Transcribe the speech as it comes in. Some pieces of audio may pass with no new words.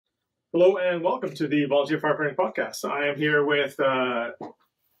Hello and welcome to the Volunteer Firefighting Podcast. I am here with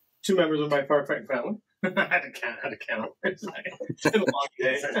two members of my firefighting family. I had to count. It's been a long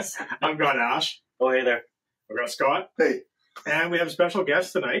day. I've got Ash. Oh, hey there. I've got Scott. Hey. And we have a special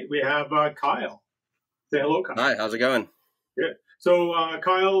guest tonight. We have Kyle. Say hello, Kyle. Hi, how's it going? Good. So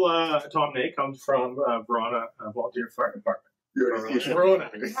Kyle Tomnay comes from Verona Volunteer Fire Department. Verona.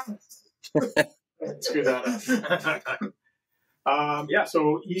 Let's do that. Yeah,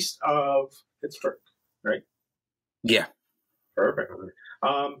 so east of Pittsburgh, right? Yeah. Perfect.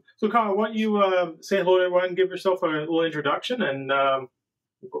 So, Kyle, why don't you say hello to everyone, give yourself a little introduction, and we'll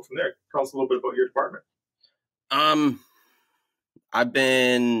go from there. Tell us a little bit about your department. I've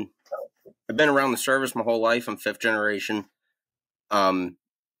been around the service my whole life. I'm fifth generation. What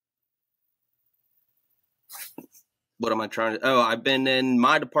am I trying to? Oh, I've been in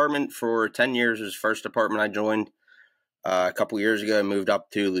my department for 10 years. It was the first department I joined. A couple years ago, I moved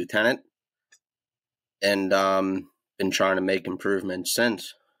up to lieutenant, and been trying to make improvements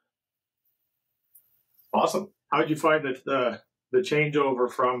since. Awesome. How did you find that the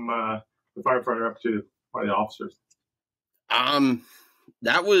changeover from the firefighter up to one of the officers?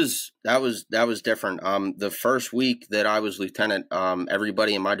 That was different. The first week that I was lieutenant,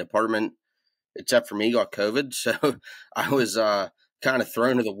 everybody in my department, except for me, got COVID, so I was kind of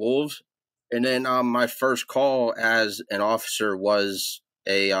thrown to the wolves. And then my first call as an officer was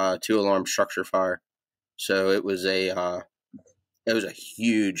a 2-alarm structure fire. So it was a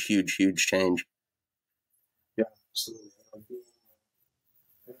huge change. Yeah, absolutely.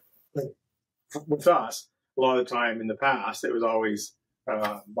 With us, a lot of the time in the past, it was always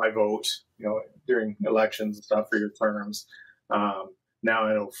by vote, during elections and stuff for your terms. Now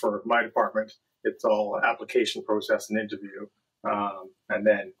I know for my department, it's all application process and interview. And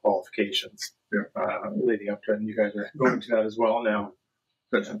then qualifications leading up to it. And you guys are going to that as well now.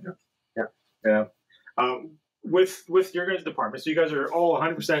 Yeah. With your guys' department, so you guys are all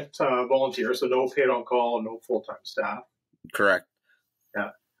 100% volunteer, so no paid on call, no full-time staff. Correct. Yeah.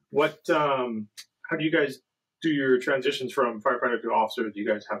 How do you guys do your transitions from firefighter to officer? Do you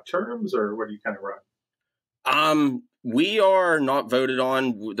guys have terms, or what do you kind of run? We are not voted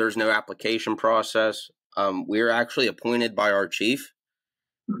on. There's no application process. We're actually appointed by our chief,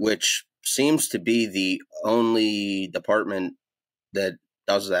 which seems to be the only department that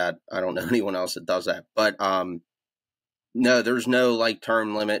does that. I don't know anyone else that does that. But no, there's no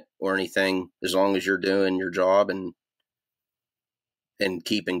term limit or anything. As long as you're doing your job and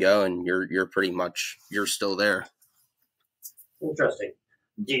keeping going, you're pretty much, you're still there. Interesting.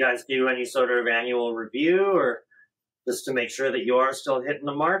 Do you guys do any sort of annual review, or just to make sure that you are still hitting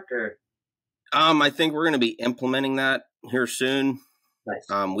the mark, or? I think we're going to be implementing that here soon. Nice.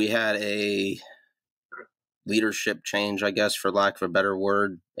 We had a leadership change, I guess, for lack of a better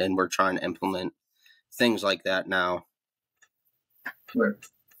word, and we're trying to implement things like that now. Right.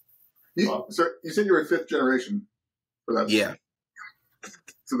 So you said you were fifth generation for that? Yeah.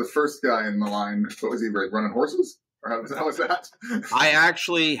 So the first guy in the line, what was he, running horses? Or how was that? I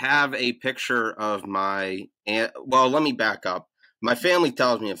actually have a picture of my aunt. Well, let me back up. My family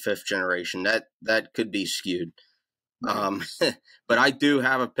tells me I'm fifth generation. That could be skewed. But I do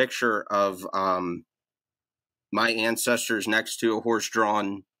have a picture of my ancestors next to a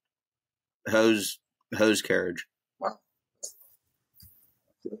horse-drawn hose carriage. Wow.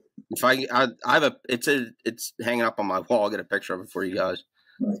 If I have it's hanging up on my wall. I'll get a picture of it for you guys.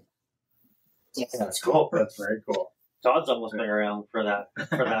 Yeah, that's cool. That's very cool. Todd's almost been around for that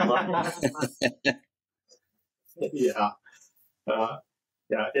long. Yeah.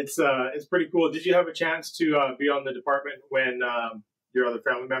 Yeah, it's pretty cool. Did you have a chance to be on the department when your other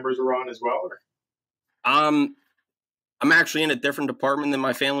family members were on as well? Or? I'm actually in a different department than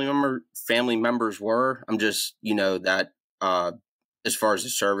my family members were. I'm just, that as far as the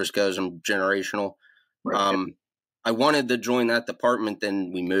service goes, I'm generational. Right. I wanted to join that department,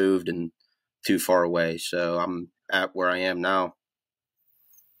 then we moved and too far away. So I'm at where I am now.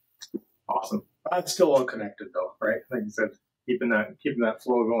 Awesome. It's still all connected though, right? Like you said, keeping that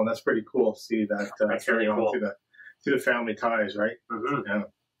flow going. That's pretty cool to see that carry on cool. through the family ties, right? Mm-hmm.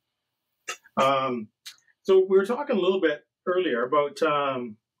 Yeah. So we were talking a little bit earlier about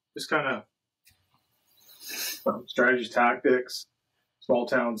just kind of strategies, tactics, small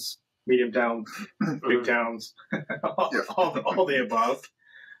towns, medium towns, big towns, all the above.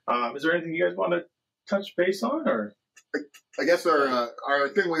 Is there anything you guys want to touch base on, or? I guess our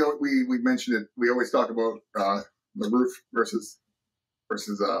thing we mentioned it. We always talk about the roof versus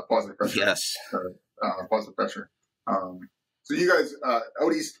positive pressure. Yes. Positive pressure. So you guys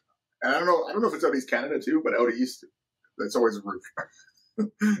out east, and I don't know if it's out east Canada too, but out east, it's always a roof.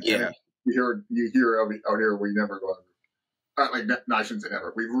 Yeah. you hear out here we never go on the roof. No, I shouldn't say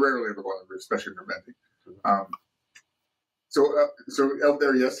never. We rarely ever go on the roof, especially for venting. So out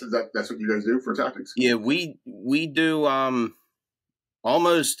there, yes, that's what you guys do for tactics? Yeah, we do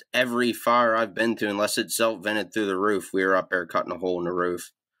almost every fire I've been to, unless it's self-vented through the roof, we're up there cutting a hole in the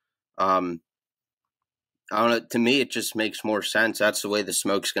roof. I don't know, to me it just makes more sense. That's the way the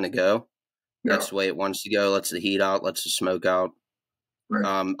smoke's going to go. Yeah. That's the way it wants to go. Lets the heat out, lets the smoke out. Right.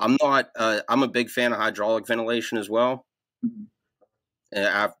 I'm a big fan of hydraulic ventilation as well.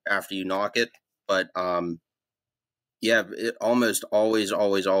 After you knock it, but yeah, it almost always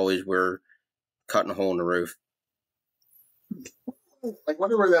we're cutting a hole in the roof. I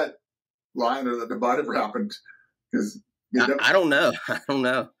wonder where that line or the divide ever happened. Because I don't know. I don't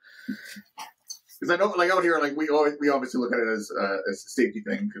know. Because I know, like out here, like we obviously look at it as a safety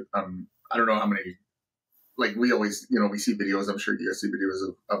thing. I don't know how many. Like we always, we see videos. I'm sure you guys see videos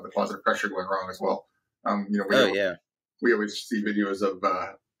of the positive pressure going wrong as well. We always see videos of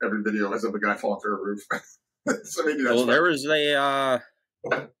every video is of a guy falling through a roof. So maybe that's there was a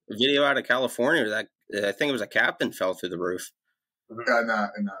video out of California that I think it was a captain fell through the roof. In the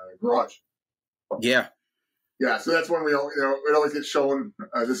garage. Yeah. Yeah, so that's when it always gets shown.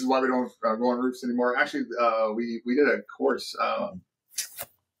 This is why we don't go on roofs anymore. Actually, we did a course,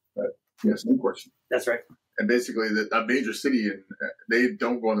 snow course. That's right. And basically, a major city, and they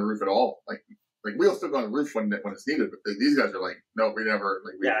don't go on the roof at all. Like we'll still go on the roof when it's needed, but these guys are like, no, we never.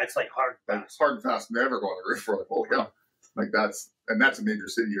 It's like hard and fast. It's hard and fast. Never go on the roof. We're like, holy cow! Like that's a major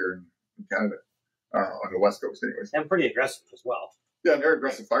city here in Canada, on the west coast, anyways. And pretty aggressive as well. Yeah, they're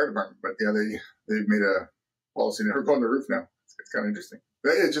aggressive fire department, but yeah, they've made a policy never go on the roof now. It's kind of interesting.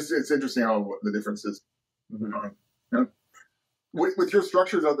 It's interesting how the difference is. Yeah. With your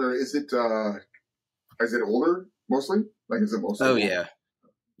structures out there, is it older mostly? Like is it mostly? Oh older? yeah.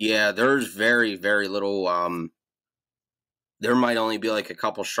 Yeah, there's very, very little. There might only be like a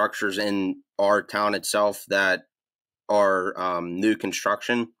couple structures in our town itself that are new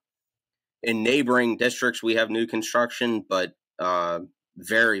construction. In neighboring districts, we have new construction, but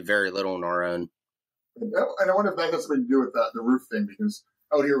very, very little in our own. And I wonder if that has something to do with the roof thing, because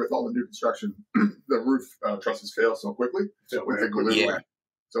out here with all the new construction, the roof trusses fail so quickly. Yeah.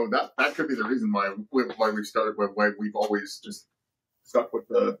 So that could be the reason why we've started, why we've always just stuck with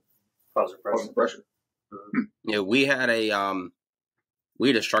the positive pressure. Yeah, we had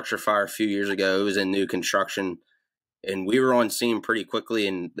a structure fire a few years ago. It was in new construction, and we were on scene pretty quickly,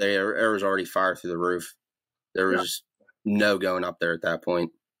 and there was already fire through the roof. There was no going up there at that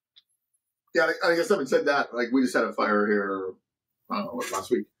point. Yeah, I guess having said that, like we just had a fire here last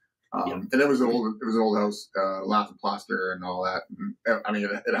week, and it was an old house, lath and plaster and all that. And, I mean,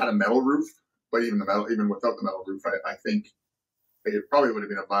 it had a metal roof, but even without the metal roof, I think it probably would have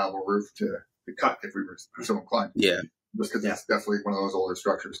been a viable roof to cut if we were so inclined. Yeah, just because it's definitely one of those older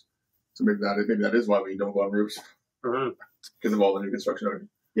structures. So maybe that is why we don't go on roofs because of all the new construction.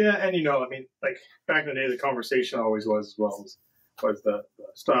 Yeah, and I mean, like back in the day, the conversation always was the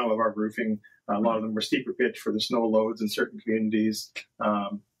style of our roofing. A lot of them were steeper pitch for the snow loads in certain communities.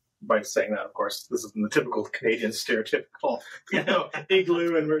 By saying that, of course, this isn't the typical Canadian stereotypical,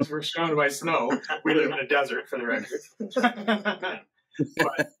 igloo and we're surrounded by snow. We live in a desert, for the record.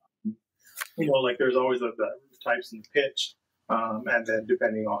 But, like there's always the roof types and the pitch, and then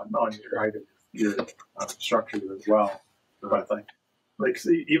depending on your height of your structure as well. But like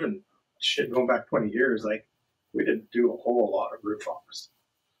see, even going back 20 years, like we didn't do a whole lot of roof offers.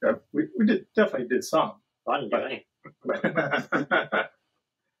 Yeah, we definitely did some. I didn't do any.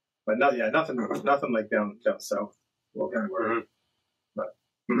 But nothing like down south. Well, but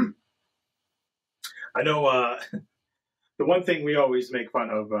I know the one thing we always make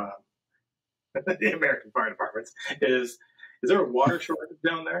fun of the American fire departments is there a water shortage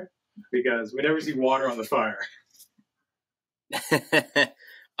down there? Because we never see water on the fire.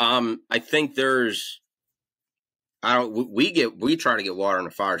 I think there's. We try to get water on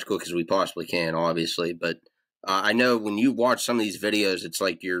the fire as quick as we possibly can, obviously, but. I know when you watch some of these videos, it's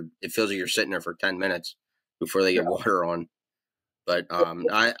like it feels like you're sitting there for 10 minutes before they get water on. But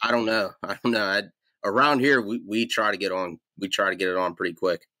I don't know. Around here, we try to get on. We try to get it on pretty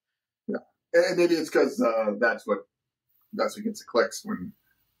quick. Yeah, and maybe it's because that's what gets the clicks when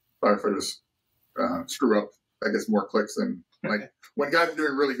firefighters screw up. I guess more clicks than like when guys are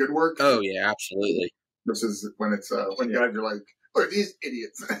doing really good work. Oh yeah, absolutely. Versus when it's when guys are like, "Oh, these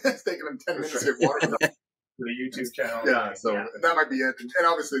idiots!" It's taking them 10 minutes to get water. The YouTube channel. Yeah, so that might be it. And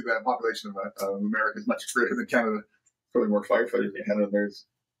obviously the population of America is much greater than Canada. Probably more firefighters in Canada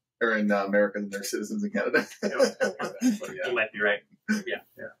in America than there are citizens in Canada. You might be right. Yeah.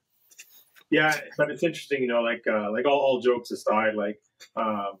 Yeah, but it's interesting, like all jokes aside, like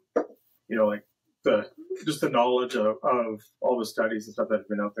just the knowledge of all the studies and stuff that have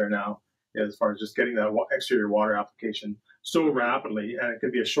been out there now, as far as just getting that exterior water application so rapidly, and it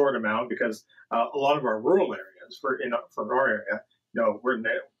could be a short amount because a lot of our rural areas for our area,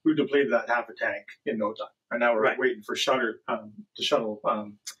 we depleted that half a tank in no time, and now we're waiting for to shuttle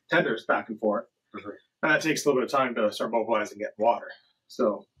tenders back and forth, and that takes a little bit of time to start mobilizing and getting water.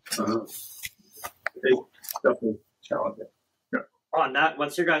 So it's definitely challenging. On that,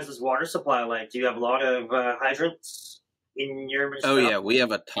 what's your guys' water supply like? Do you have a lot of hydrants in your municipality? Oh yeah, we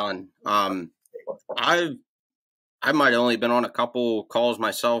have a ton. I might have only been on a couple calls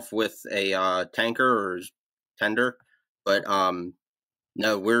myself with a tanker or tender, but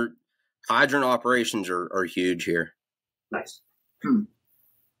no, hydrant operations are huge here. Nice.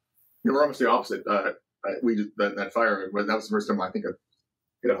 We're almost the opposite. We did that fire, but that was the first time I think I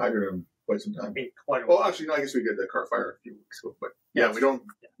hit a hydrant in quite some time. Well, actually, no. I guess we did the car fire a few weeks ago, but yeah, we don't.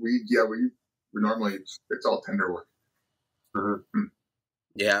 We normally it's all tender work.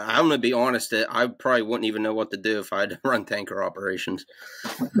 Yeah, I'm gonna be honest. I probably wouldn't even know what to do if I had to run tanker operations.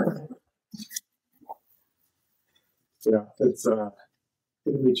 Yeah, it's going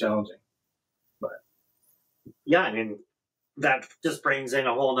to be challenging, but yeah, I mean that just brings in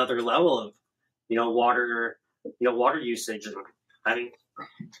a whole other level of water usage, and I mean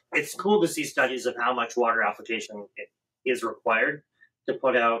it's cool to see studies of how much water application is required to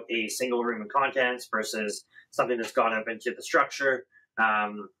put out a single room of contents versus something that's gone up into the structure.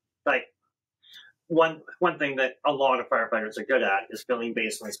 Like one thing that a lot of firefighters are good at is filling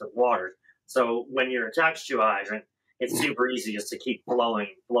basements with water. So when you're attached to a hydrant, it's super easy just to keep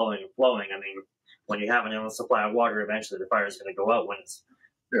flowing. I mean, when you have an endless supply of water, eventually the fire is going to go out when it's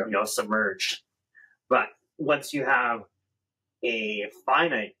submerged. But once you have a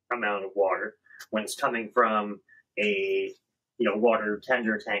finite amount of water, when it's coming from a water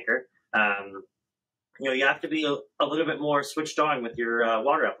tender tanker, you have to be a little bit more switched on with your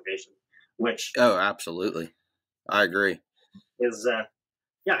water application, which absolutely, I agree. Is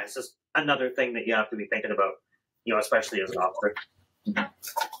it's just another thing that you have to be thinking about, especially as an officer. Now,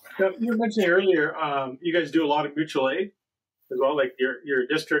 you were mentioning earlier, you guys do a lot of mutual aid as well, like your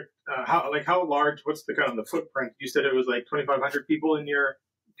district. How large? What's the kind of the footprint? You said it was like 2,500 people in your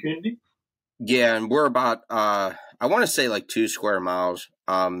community. Yeah, and we're about I want to say like 2 square miles.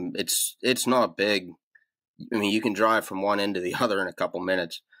 It's not big. I mean, you can drive from one end to the other in a couple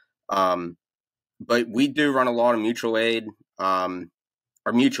minutes. But we do run a lot of mutual aid. Our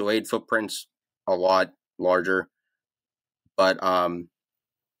mutual aid footprint's a lot larger. But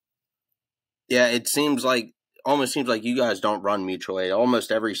yeah, it almost seems like you guys don't run mutual aid.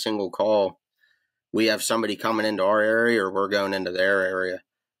 Almost every single call, we have somebody coming into our area or we're going into their area.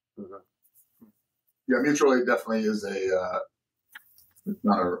 Yeah, mutual aid definitely is it's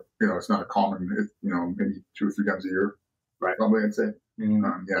not a common, maybe 2 or 3 times a year, right? Probably, I'd say.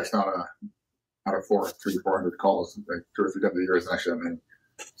 It's not out of 300 or 400 calls, like 2 or 3 times a year isn't actually that many.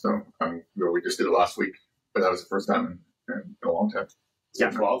 So, we just did it last week, but that was the first time in a long time.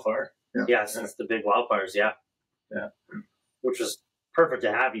 Since wildfire. Since the big wildfires, yeah. Which was perfect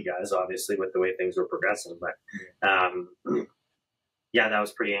to have you guys, obviously, with the way things were progressing. But that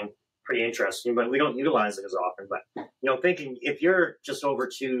was pretty interesting. But we don't utilize it as often. But thinking if you're just over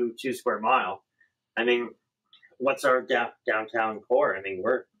two square mile, I mean, what's our downtown core? I mean,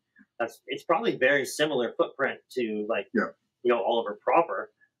 it's probably very similar footprint to Oliver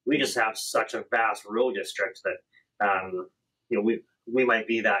proper. We just have such a vast rural district that we might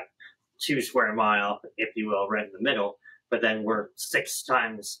be that 2 square mile, if you will, right in the middle, but then we're 6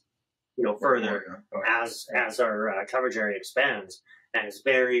 times further as our coverage area expands, and it's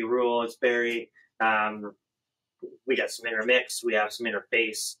very rural. It's very we got some intermix, we have some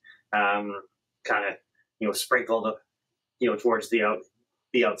interface, kind of sprinkled towards the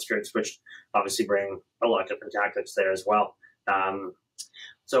outskirts, which obviously bring a lot of different tactics there as well.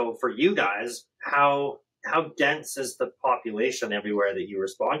 So for you guys, how dense is the population everywhere that you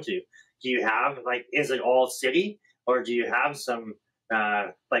respond to? Do you have is it all city, or do you have some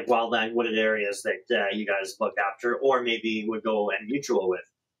wildland wooded areas that you guys look after, or maybe would go and mutual with?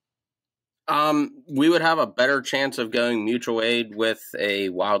 We would have a better chance of going mutual aid with a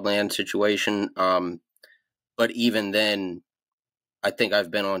wildland situation. But even then, I think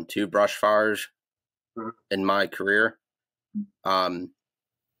I've been on 2 brush fires in my career. What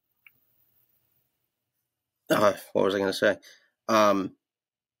was I going to say?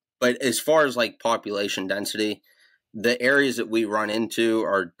 But as far as population density, the areas that we run into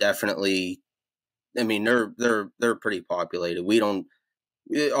are definitely, I mean, they're pretty populated. We don't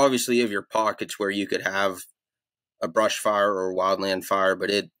obviously you have your pockets where you could have a brush fire or wildland fire, but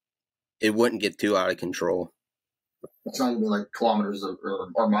it wouldn't get too out of control. It's not even like kilometers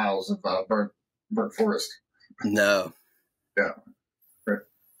or miles of burnt forest. No. Yeah. Right.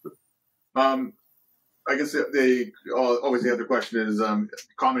 I guess always the other question is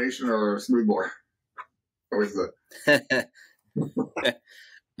combination or smoothbore. Always the.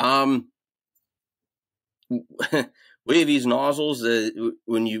 We have these nozzles that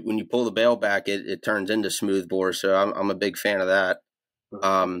when you pull the bail back, it turns into smoothbore. So I'm a big fan of that.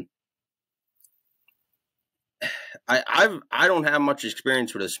 I don't have much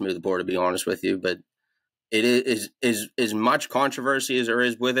experience with a smoothbore, to be honest with you, but it is as much controversy as there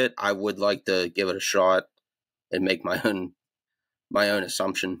is with it. I would like to give it a shot and make my own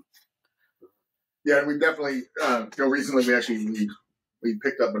assumption. Yeah, and we definitely recently we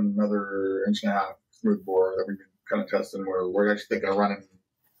picked up another 1.5 inch smoothbore that we've been kind of testing. Where we're actually thinking of running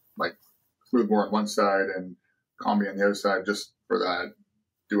like smoothbore on one side and combi on the other side, just for that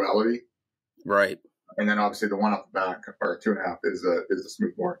duality. Right. And then obviously the one off the back, or 2.5, is the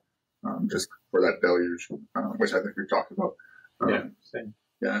smoothbore, just for that deluge, which I think we've talked about. Yeah, same.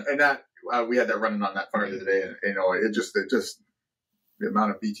 Yeah, and that we had that running on that fire the other day, and it just the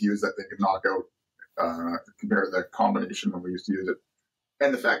amount of BTUs that they can knock out compared to the combination when we used to use it,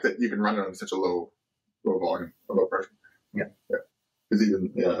 and the fact that you can run it on such a low volume, low pressure. Yeah. Because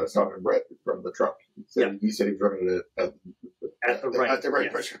even Sergeant Brett from the truck, he said he was running it at the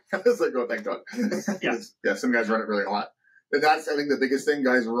right pressure. I was like, oh, thank God. Yeah, some guys run it really hot. And that's, I think, the biggest thing.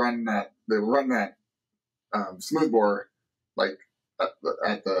 Guys run that smoothbore like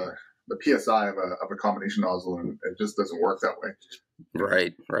at the PSI of a combination nozzle, and it just doesn't work that way.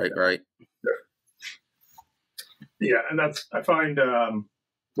 Right. Yeah, and that's, I find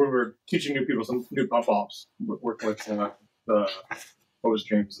when we're teaching new people some new pump ops, working with the hose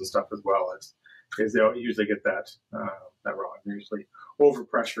streams and stuff as well, is they'll usually get that wrong. They're usually over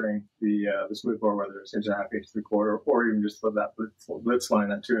pressuring the smoothbore, whether it's 1.5 inch, 3/4, or even just for that blitz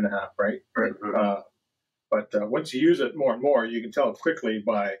line at 2.5, right? Right. But once you use it more and more, you can tell quickly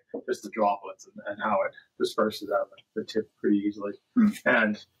by just the droplets and how it disperses out of the tip pretty easily.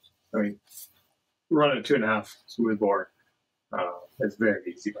 And I mean, running a 2.5 smoothbore is very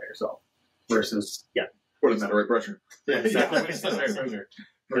easy by yourself. Versus what is that, the right pressure? Yeah, exactly. It's the right pressure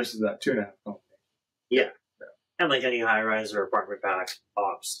versus that 2.5 combination. Yeah. And like any high rise or apartment pack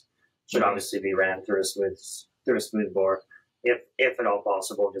ops should obviously be ran through a smoothbore, if at all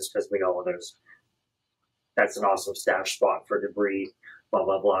possible, just because we know that's an awesome stash spot for debris, blah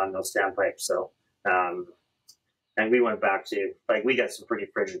blah blah, and those standpipes. So and we went back to, like, we got some pretty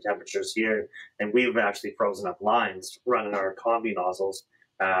frigid temperatures here, and we've actually frozen up lines running our combi nozzles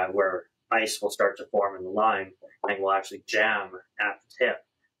where ice will start to form in the line and will actually jam at the tip.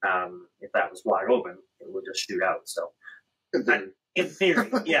 If that was wide open, it would just shoot out. So, in theory,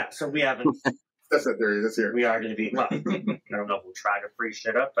 yeah. So we haven't. That's not theory. That's here. We are going to be. Well, I don't know if we'll try to freeze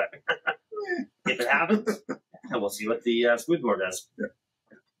shit up, but if it happens, we'll see what the smoothbore does. Yeah.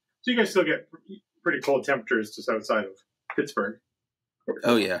 So you guys still get pretty cold temperatures just outside of Pittsburgh.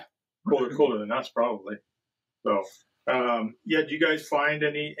 Oh yeah, colder than us probably. So, do you guys find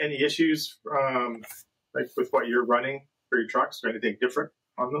any issues like with what you're running for your trucks, or anything different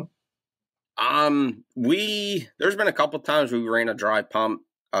on them? There's been a couple times we ran a dry pump.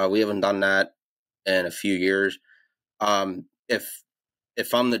 We haven't done that in a few years.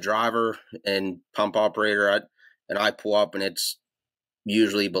 If I'm the driver and pump operator and I pull up and it's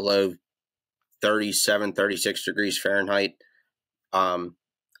usually below 37, 36 degrees Fahrenheit,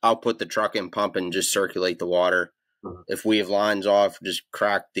 I'll put the truck in pump and just circulate the water. If we have lines off, just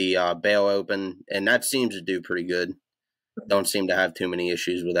crack the bail open, and that seems to do pretty good. Don't seem to have too many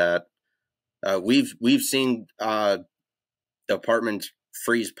issues with that. We've seen the apartments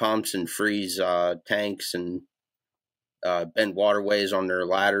freeze pumps and freeze tanks and bend waterways on their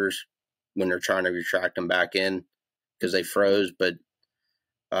ladders when they're trying to retract them back in because they froze. But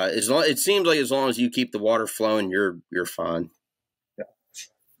it seems like as long as you keep the water flowing, you're fine.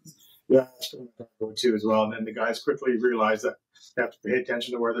 Yeah, that's what I'm going to as well. And then the guys quickly realize that they have to pay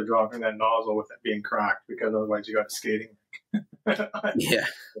attention to where they're dropping that nozzle with it being cracked, because otherwise you got skating. Yeah,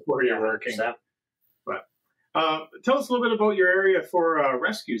 where you're working. But tell us a little bit about your area for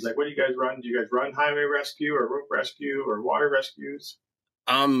rescues. Like, what do you guys run? Do you guys run highway rescue or rope rescue or water rescues?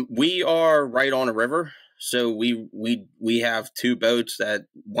 We are right on a river, so we have two boats. That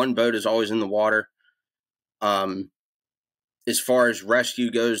one boat is always in the water. As far as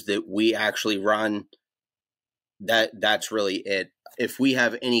rescue goes, that we actually run, that's really it. If we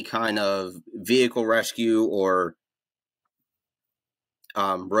have any kind of vehicle rescue or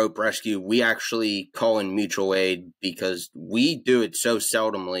rope rescue, we actually call in mutual aid because we do it so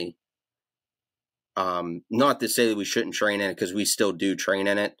seldomly. Not to say that we shouldn't train in it, because we still do train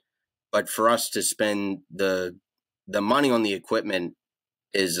in it, but for us to spend the money on the equipment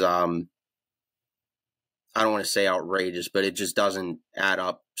is, I don't want to say outrageous, but it just doesn't add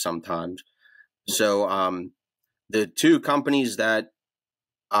up sometimes. So the two companies that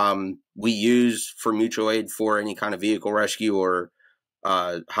we use for mutual aid for any kind of vehicle rescue or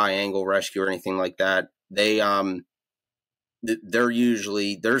high angle rescue or anything like that,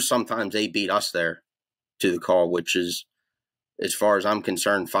 sometimes they beat us there to the call, which is, as far as I'm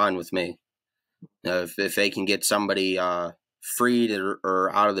concerned, fine with me. If they can get somebody freed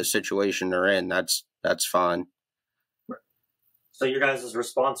or out of the situation they're in, that's fine. So your guys'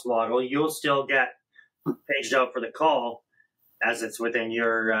 response model, you'll still get paged out for the call as it's within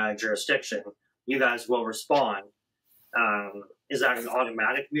your jurisdiction. You guys will respond. Is that an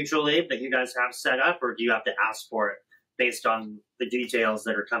automatic mutual aid that you guys have set up, or do you have to ask for it based on the details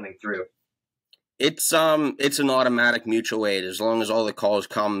that are coming through? It's an automatic mutual aid as long as all the calls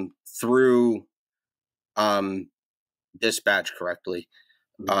come through dispatch correctly.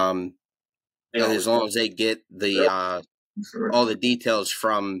 As long as they get the all the details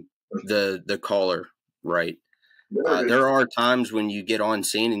from the caller, right? There are times when you get on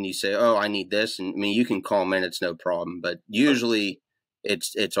scene and you say, "Oh, I need this," and I mean, you can call them in; it's no problem. But usually,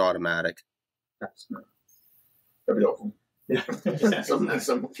 it's automatic. That'd be helpful. Yeah,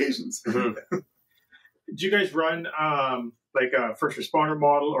 some occasions. Mm-hmm. Do you guys run like a first responder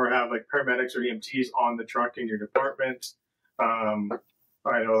model, or have like paramedics or EMTs on the truck in your department? I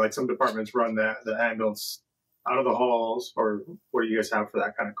know like some departments run the ambulance out of the halls, or what do you guys have for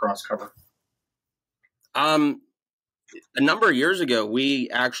that kind of cross cover? A number of years ago, we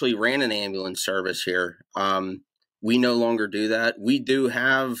actually ran an ambulance service here. We no longer do that. We do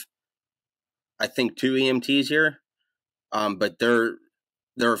have, I think, 2 EMTs here, but they're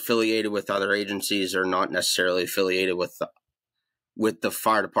affiliated with other agencies. They're not necessarily affiliated with the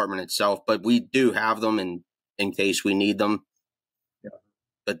fire department itself, but we do have them in case we need them. Yeah.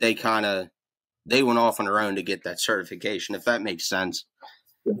 But they went off on their own to get that certification, if that makes sense.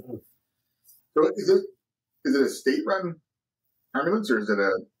 So is it a state-run ambulance, or is it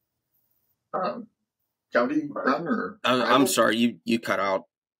a county run? Or I'm sorry, you cut out.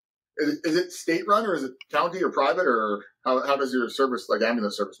 Is it state-run, or is it county or private, or how does your service, like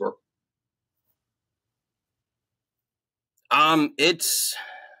ambulance service, work?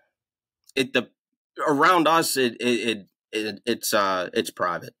 Around us it's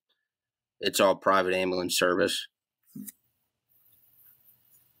private. It's all private ambulance service.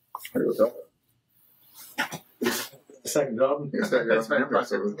 Second job. That's very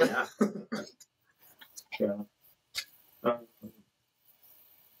impressive. Yeah. Yeah. I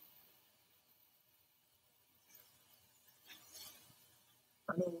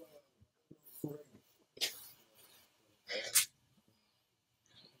know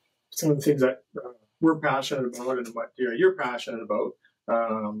some of the things that we're passionate about and what you're passionate about.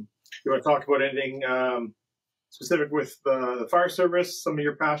 You want to talk about anything specific with the fire service, some of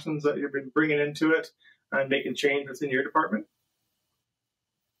your passions that you've been bringing into it and making change within your department?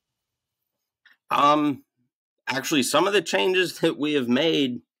 Actually, some of the changes that we have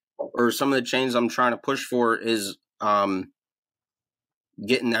made, or some of the changes I'm trying to push for, is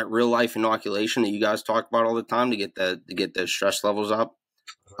getting that real life inoculation that you guys talk about all the time to get the stress levels up.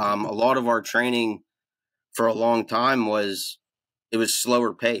 A lot of our training for a long time was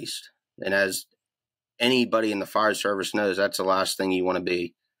slower paced, and as anybody in the fire service knows, that's the last thing you want to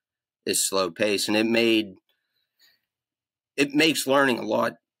be, is slow pace, and it makes learning a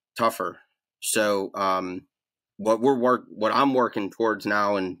lot tougher. So what I'm working towards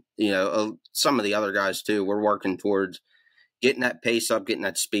now, and some of the other guys too, we're working towards getting that pace up, getting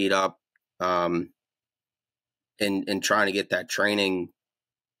that speed up, and trying to get that training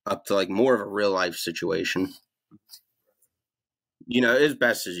up to like more of a real life situation, as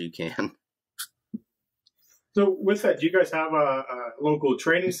best as you can. So with that, do you guys have a local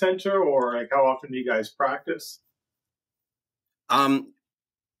training center, or like how often do you guys practice?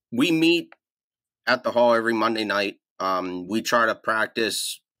 We meet at the hall every Monday night. We try to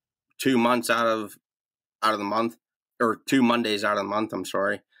practice 2 months out of the month, or 2 Mondays out of the month. I'm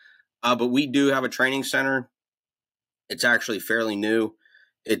sorry. But we do have a training center. It's actually fairly new.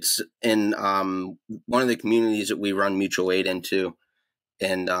 It's in one of the communities that we run mutual aid into,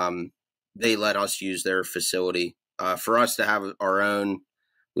 and they let us use their facility. For us to have our own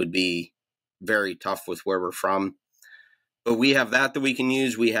would be very tough with where we're from. But we have that we can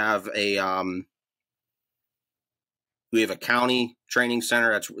use. We have a we have a county training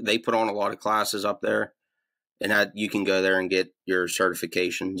center. They put on a lot of classes up there, and you can go there and get your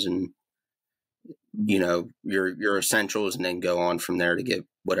certifications and, you know, your essentials, and then go on from there to get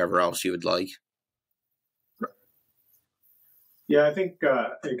whatever else you would like. Yeah, I think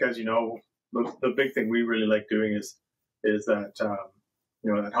as you know, the big thing we really like doing is that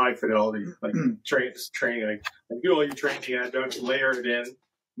you know, that high fidelity like training, like do all your training and don't layer it in, you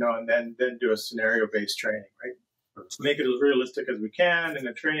know, and then do a scenario based training, right? Make it as realistic as we can in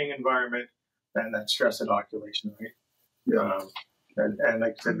a training environment, and that stress inoculation, right? Yeah. And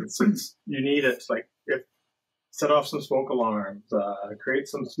like I said, it's you need it. Like if set off some smoke alarms, create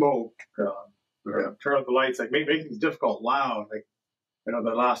some smoke, turn off the lights, like make things difficult, loud. Like, you know,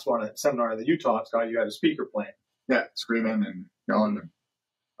 the last one at seminar that you taught, Scott, you had a speaker playing. Yeah, screaming and yelling.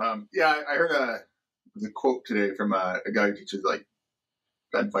 Yeah, I heard a quote today from a guy who teaches like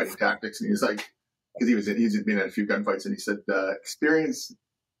gunfighting tactics, and he's like, because he's been in a few gunfights, and he said experience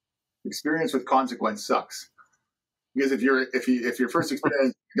with consequence sucks. Because if your first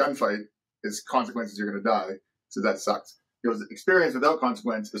experience in a gunfight is consequences, you're going to die, so that sucks. Because experience without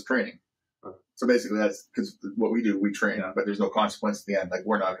consequence is training. So basically, that's because what we do, we train, but there's no consequence at the end. Like,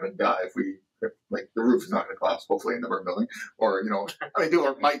 we're not going to die if like the roof is not going to collapse, hopefully, in the burn building, or, you know, I mean,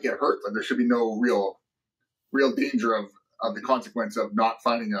 people might get hurt, but there should be no real danger of the consequence of not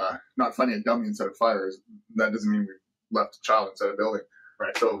finding a dummy inside of fires. That doesn't mean we left a child inside a building,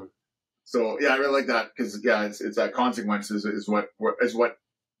 right? So yeah, I really like that, because yeah, it's that consequence is what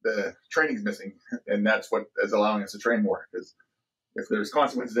the training's missing, and that's what is allowing us to train more. Because if there's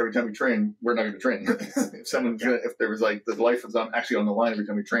consequences every time we train, we're not going to train. If there was like the life was actually on the line every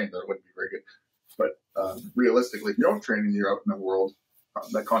time we trained, that wouldn't be very good. But realistically, if you don't train and you're out in the world,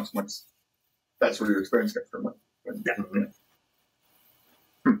 that consequence, that's where your experience gets from it.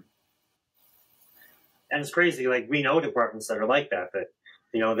 And it's crazy. Like, we know departments that are like that,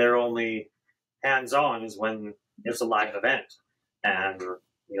 you know, they're only hands-on is when it's a live event. And,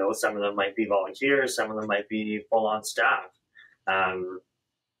 you know, some of them might be volunteers, some of them might be full-on staff. You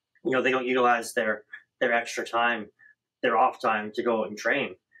know, they don't utilize their extra time, their off time, to go out and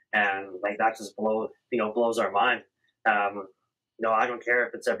train. And like, that just blows our mind. You know, I don't care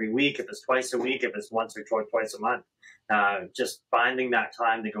if it's every week, if it's twice a week, if it's once or twice a month. Just finding that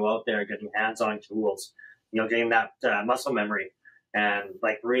time to go out there, getting hands-on tools, you know, getting that muscle memory, and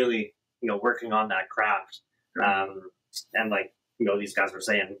like really, you know, working on that craft. And like, you know, these guys were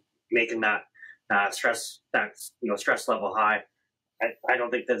saying, making that stress level high. I don't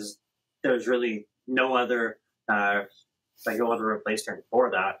think there's really no other replacement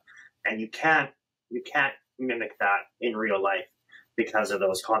for that, and you can't mimic that in real life because of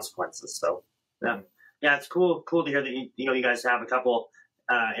those consequences. So yeah, it's cool to hear that you guys have a couple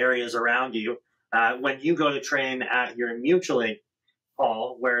areas around you. When you go to train at your mutual aid,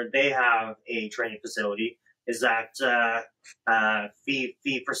 Paul, where they have a training facility, is that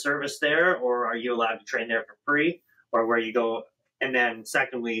fee for service there, or are you allowed to train there for free, or where you go? And then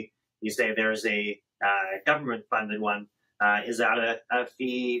secondly, you say there's a government funded one. Is that a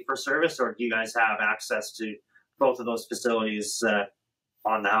fee for service, or do you guys have access to both of those facilities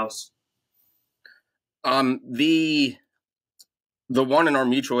on the house? The one in our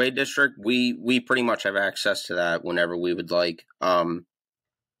mutual aid district, we pretty much have access to that whenever we would like. And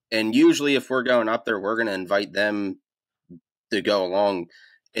usually if we're going up there, we're going to invite them to go along.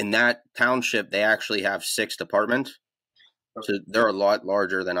 In that township, they actually have 6 departments. So they're a lot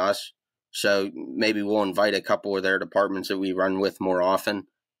larger than us. So maybe we'll invite a couple of their departments that we run with more often.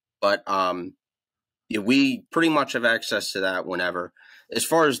 But yeah, we pretty much have access to that whenever. As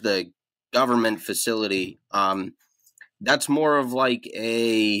far as the government facility, that's more of like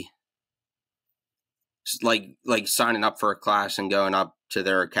like signing up for a class and going up to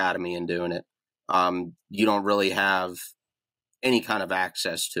their academy and doing it. You don't really have any kind of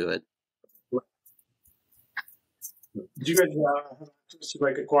access to it. Did you guys have access to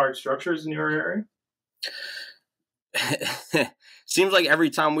like acquired structures in your area? Seems like every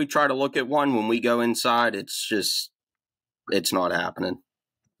time we try to look at one, when we go inside, it's not happening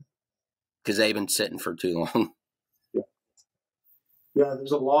because they've been sitting for too long. Yeah,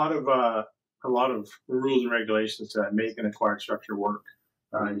 there's a lot of rules and regulations to make an acquired structure work.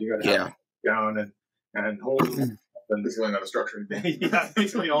 You got to have it down and hold. And it's really not a structure. Yeah,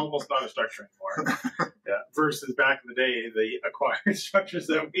 basically almost not a structure anymore. Yeah, versus back in the day, the acquired structures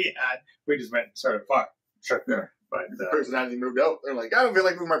that we had, we just went and started a fire. Sure. Yeah. But the person hasn't moved out. They're like, I don't feel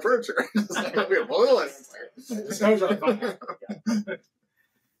like moving my furniture. It's like, we have oil on fire. This house on fire.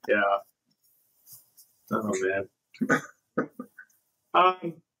 Yeah. Oh man.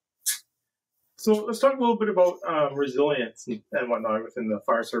 So let's talk a little bit about resilience and whatnot within the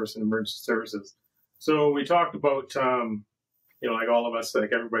fire service and emergency services. So we talked about, like all of us,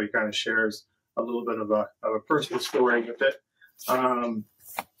 like everybody kind of shares a little bit of a personal story with it. And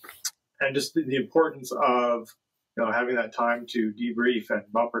just the importance of, having that time to debrief and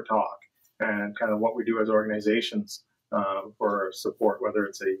bumper talk and kind of what we do as organizations for support, whether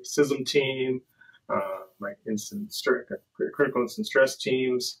it's a CISM team, like critical incident stress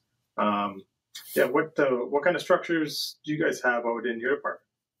teams. What kind of structures do you guys have out in your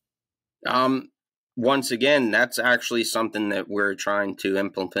department? Once again, that's actually something that we're trying to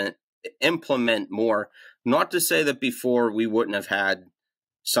implement more. Not to say that before we wouldn't have had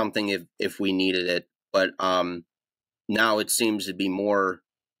something if we needed it, but now it seems to be more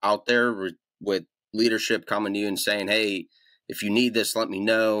out there with leadership coming to you and saying, hey, if you need this, let me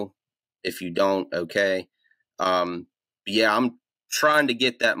know. If you don't, okay. I'm trying to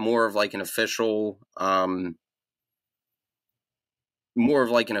get that more of like an official,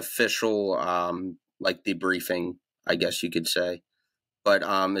 like debriefing, I guess you could say. But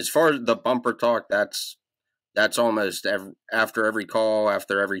as far as the bumper talk, that's almost after every call,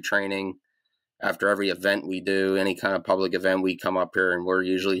 after every training, after every event we do, any kind of public event, we come up here and we're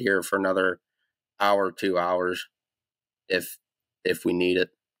usually here for another hour, 2 hours, if we need it.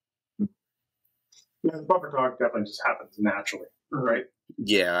 Yeah, the bumper talk definitely just happens naturally, right?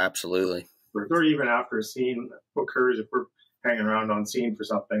 Yeah, absolutely. Or even after a scene occurs, if we're hanging around on scene for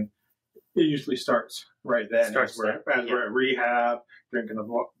something, it usually starts right then. As we're at rehab, drinking a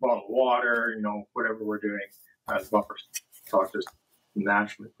bottle of water, whatever we're doing, as bumper talk just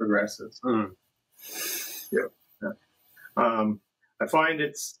naturally progresses. Yeah. I find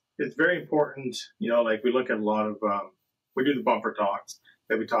it's very important, like we look at a lot of, we do the bumper talks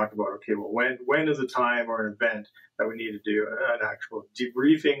that we talk about, okay, well, when is a time or an event that we need to do an actual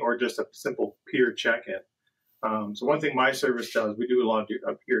debriefing or just a simple peer check-in? So one thing my service does, we do a lot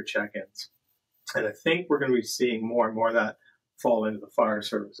of peer check-ins. And I think we're going to be seeing more and more of that fall into the fire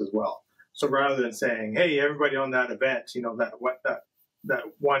service as well. So rather than saying, hey, everybody on that event, that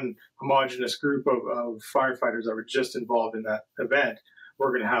one homogenous group of firefighters that were just involved in that event,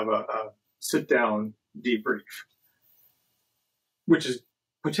 we're going to have a sit-down debrief, which is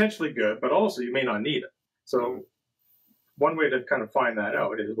potentially good, but also you may not need it. So one way to kind of find that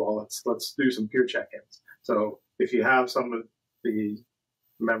out is, well, let's do some peer check-ins. So if you have some of the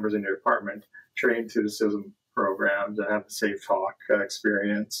members in your department trained through the CISM programs and have the Safe Talk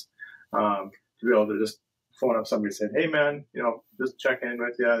experience, to be able to just phone up somebody and say, hey man, just checking in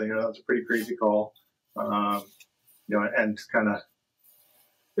with you. That's a pretty crazy call. And kind of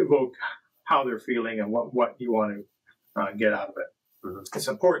evoke how they're feeling and what you want to get out of it. Mm-hmm. It's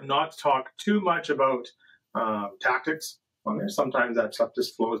important not to talk too much about tactics on there. Sometimes that stuff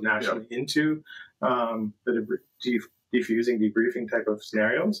just flows naturally into the defusing, debriefing type of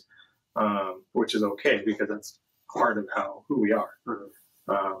scenarios, which is okay because that's part of who we are.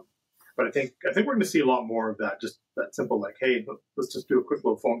 Mm-hmm. But I think we're going to see a lot more of that. Just that simple, like, hey, let's just do a quick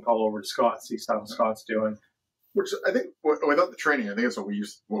little phone call over to Scott, see how Scott's doing. Which I think, without the training, I think that's what we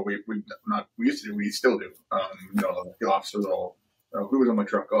used to do. We still do. The officer will, who was on my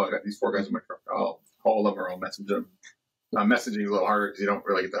truck? Oh, I got these 4 guys on my truck. I'll call them or I'll message them. I'm messaging a little harder because you don't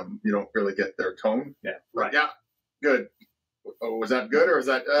really get them. You don't really get their tone. Yeah, right. Yeah, good. Oh, was that good or was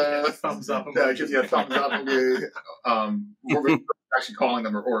that thumbs up? Yeah, gives you a thumbs up. We're actually calling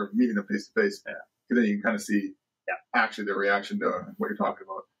them or meeting them face to face. And then you can kind of see actually their reaction to what you're talking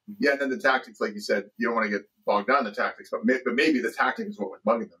about. Yeah, and then the tactics, like you said, you don't want to get bogged down in the tactics, but maybe the tactic is what was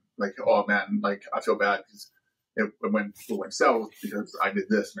bugging them. Like, oh man, like I feel bad because it went south because I did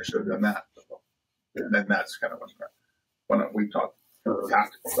this and I should have done that. And then that's kind of when we talk the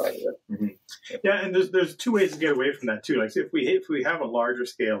tactical side of it. Mm-hmm. Yeah, and there's 2 ways to get away from that too. Like if we have a larger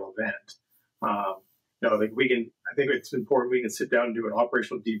scale event, like I think it's important we can sit down and do an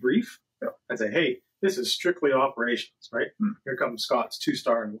operational debrief and say, hey, this is strictly operations, right? Mm. Here comes Scott's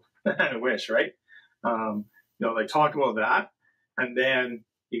 2-star and a wish, right? Like talk about that, and then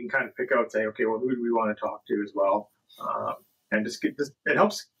you can kind of pick out, say, okay, well, who do we want to talk to as well? And just it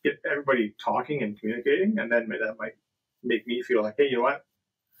helps get everybody talking and communicating, and then that might make me feel like, hey, you know what?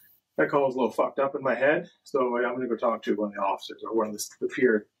 That call was a little fucked up in my head, so I'm going to go talk to one of the officers or one of the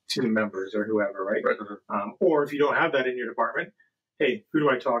peer team members or whoever, right? Or if you don't have that in your department, hey, who do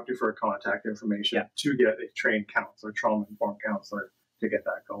I talk to for contact information to get a trained counselor, trauma-informed counselor to get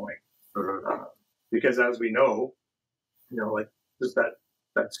that going? Because as we know, like just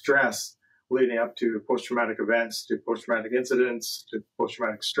that stress leading up to post-traumatic events, to post-traumatic incidents, to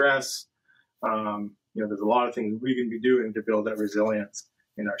post-traumatic stress, there's a lot of things we can be doing to build that resilience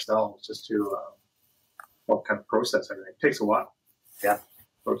in ourselves just to well, kind of process everything. It takes a while. Yeah.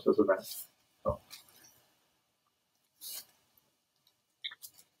 Process events. So.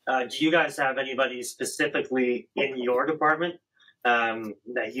 Do you guys have anybody specifically in your department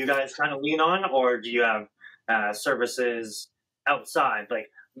that you guys kind of lean on, or do you have services outside? Like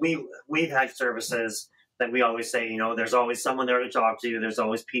we've had services that we always say, you know, there's always someone there to talk to. There's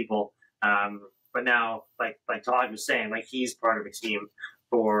always people. But now, like Todd was saying, like he's part of a team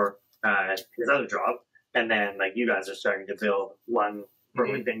for his other job, and then like you guys are starting to build one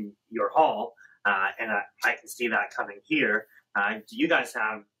from within your hall, and I can see that coming here. Do you guys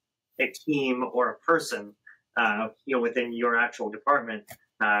have a team or a person, you know, within your actual department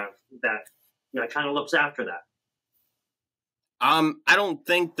that you know kind of looks after that? I don't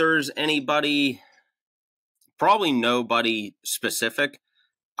think there's anybody, probably nobody specific.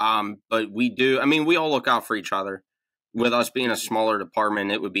 But we do. I mean, we all look out for each other. With us being a smaller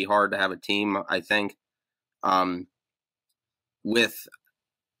department, it would be hard to have a team, I think. With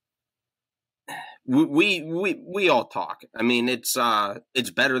we all talk. I mean, it's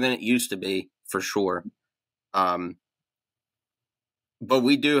better than it used to be for sure. But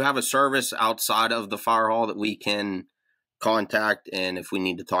we do have a service outside of the fire hall that we can contact, and if we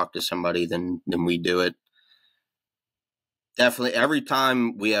need to talk to somebody, then we do it. Definitely, every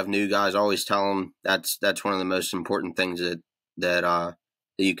time we have new guys, I always tell them that's one of the most important things that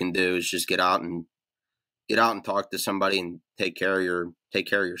you can do is just get out and talk to somebody and take care of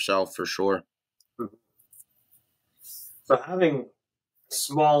yourself for sure. So having a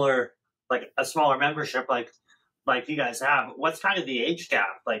smaller membership like you guys have, what's kind of the age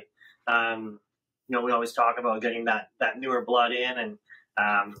gap? Like, you know, we always talk about getting that newer blood in, and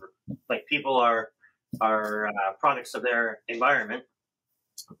like people are products of their environment.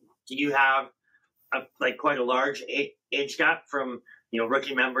 Do you have like quite a large age gap from, you know,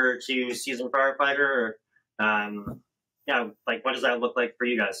 rookie member to seasoned firefighter, or yeah, like what does that look like for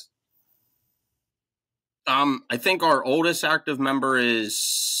you guys? I think our oldest active member is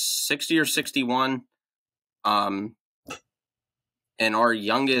 60 or 61. And our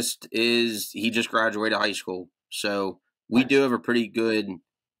youngest he just graduated high school. So we do have a pretty good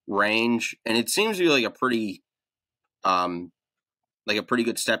range, and it seems to be like a pretty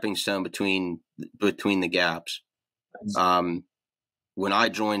good stepping stone between the gaps. When I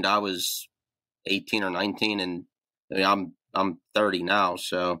joined, I was 18 or 19, and I mean, I'm 30 now,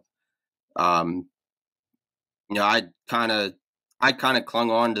 so you know, I kind of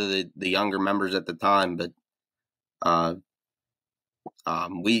clung on to the younger members at the time, but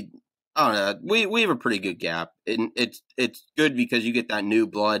we have a pretty good gap, and it's good because you get that new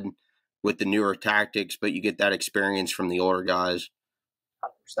blood with the newer tactics, but you get that experience from the older guys.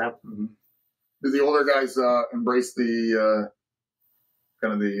 100%. Do the older guys embrace the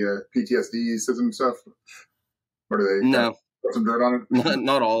kind of the PTSD system stuff, or do they put some dirt on it?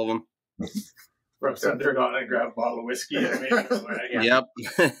 Not all of them. Rub some dirt on it, grab a bottle of whiskey, and make it away. Yep.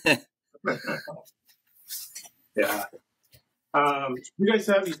 Yeah. You guys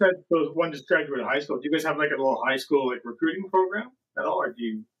have, you said those one just graduated high school. Do you guys have like a little high school like recruiting program at all, or do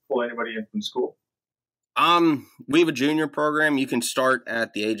you pull anybody in from school? We have a junior program. You can start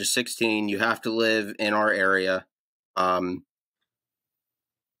at the age of 16. You have to live in our area. But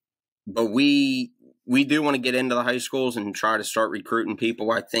we do want to get into the high schools and try to start recruiting people.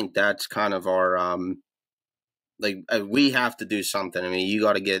 I think that's kind of our, we have to do something. I mean, you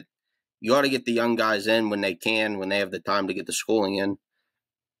got to get the young guys in when they have the time to get the schooling in.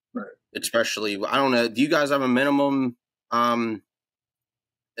 Right. Especially, I don't know, do you guys have a minimum,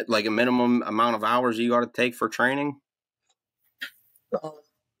 like a minimum amount of hours you got to take for training?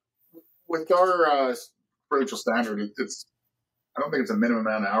 With our provincial standard, I don't think it's a minimum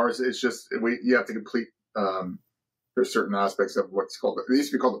amount of hours. It's just you have to complete. There's certain aspects of what's called it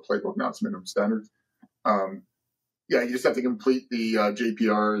used to be called the playbook. Now it's minimum standards. Yeah, you just have to complete the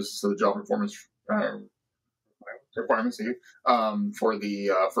JPRs, so the job performance requirements for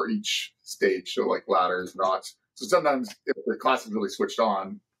each stage. So like ladders, knots. So sometimes if the class is really switched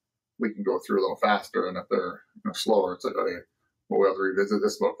on, we can go through a little faster, and if they're slower, it's like, okay, well, we'll have to revisit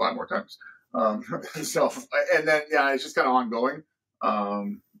this about 5 more times. So, and then, yeah, it's just kind of ongoing.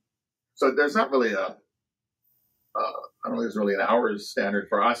 So there's not really I don't think there's really an hours standard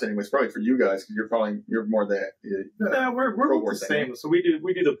for us anyways, probably for you guys, because you're more yeah, we're both the same. So we do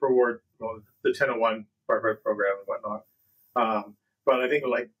the pro ward, the 1001 firefighter program and whatnot. But I think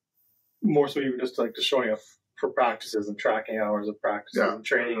like more so even just like showing up for practices and tracking hours of practices and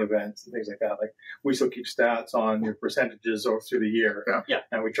training events and things like that. Like we still keep stats on your percentages over through the year. Yeah.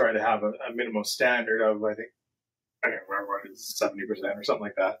 And we try to have a minimum standard of, I can't remember what it is, 70% or something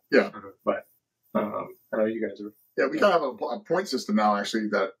like that. Yeah. But I know you guys are. Yeah, we kind of have a point system now, actually,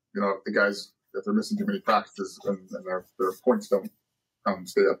 that, if the guys, if they're missing too many practices and their points don't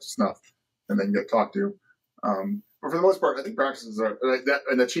stay up to snuff, and they can get talked to. But for the most part, I think practices are, like that,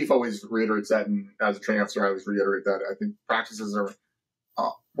 and the chief always reiterates that, and as a training officer, I always reiterate that. I think practices are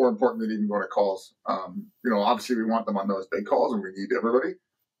more important than even going to calls. Obviously we want them on those big calls, and we need everybody,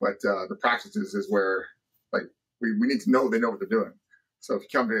 but the practices is where, like, we need to know they know what they're doing. So if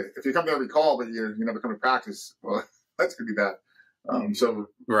you come to every call, but you never come to practice, well, that's gonna be bad. So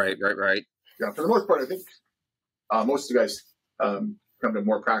Right. yeah, for the most part, I think most of the guys come to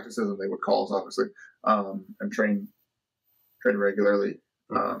more practices than they would calls, obviously, and train regularly.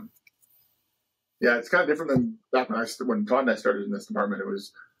 Yeah, it's kind of different than back when Todd and I started in this department. It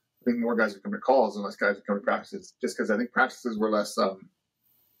was, I think, more guys would come to calls and less guys would come to practices, just because I think practices were less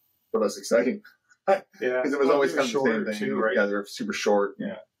exciting. Yeah, because it was always kind of the same thing. Too, right? Yeah, they're super short.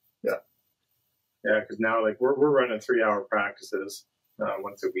 Yeah. Because now, like, we're running 3-hour practices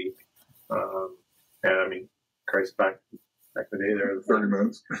once a week, and I mean, Christ, back in the day, there was 30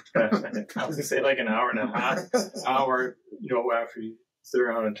 minutes. I was gonna say like an hour and a half, hour. After you sit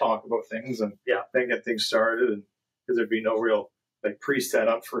around and talk about things, and then get things started, and because there'd be no real like pre-set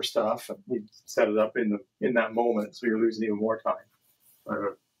up for stuff, and you set it up in that moment, so you're losing even more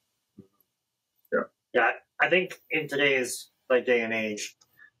time. Yeah, I think in today's day and age,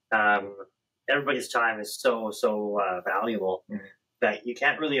 everybody's time is so valuable that you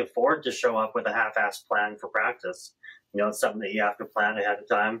can't really afford to show up with a half-assed plan for practice. It's something that you have to plan ahead of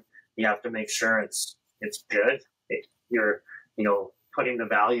time. You have to make sure it's good. You're putting the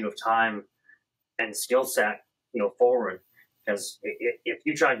value of time and skill set forward. Because if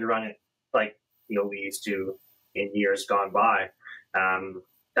you tried to run it like we used to in years gone by,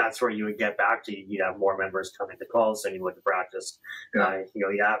 that's where you would get back to. You'd have more members coming to calls than you would to practice. Yeah.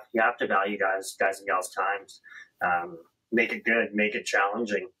 You have to value guys and gals' times. Make it good, make it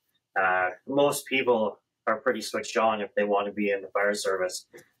challenging. Most people are pretty switched on if they want to be in the fire service,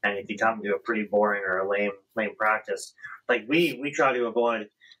 and if you come to a pretty boring or a lame practice, like we try to avoid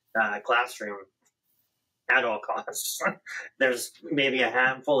classroom at all costs. There's maybe a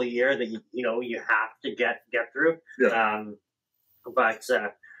handful a year that you have to get through. Yeah. But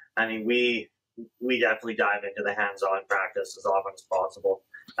I mean, we definitely dive into the hands-on practice as often as possible,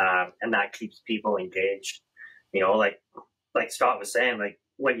 and that keeps people engaged. Like Scott was saying, like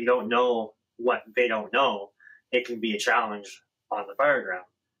when you don't know what they don't know, it can be a challenge on the fire ground.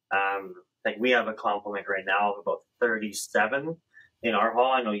 Like we have a complement right now of about 37 in our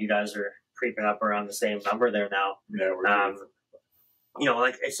hall. I know you guys are creeping up around the same number there now. Yeah,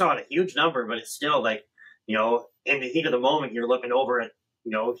 like it's not a huge number, but it's still like, in the heat of the moment, you're looking over at,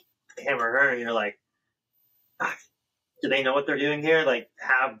 him or her, and you're like, do they know what they're doing here? Like,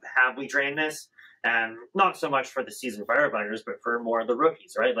 have we trained this? And not so much for the seasoned firefighters, but for more of the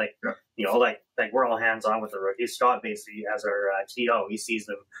rookies, right? Like, like we're all hands on with the rookies. Scott basically, as our TO, he sees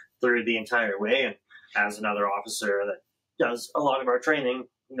them through the entire way. And as another officer that does a lot of our training,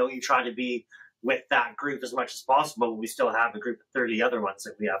 you try to be with that group as much as possible. But we still have a group of 30 other ones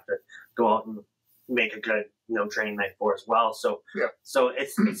that we have to go out and make a good, training night for as well. So, so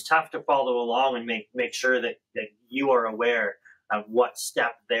it's tough to follow along and make sure that you are aware of what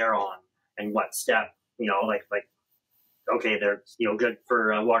step they're on and what step, like, okay, they're, good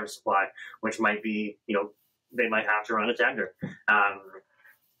for water supply, which might be, they might have to run a tender.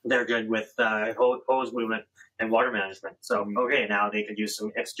 They're good with hose movement and water management. So, okay, now they could use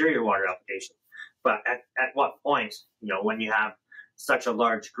some exterior water application. But at what point, when you have such a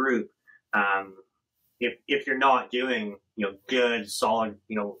large group, if you're not doing, good, solid,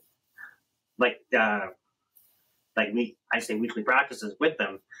 I say weekly practices with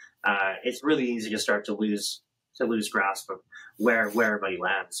them, it's really easy to start to lose grasp of where everybody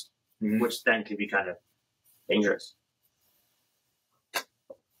lands, which then can be kind of dangerous.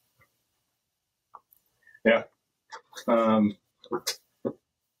 Yeah.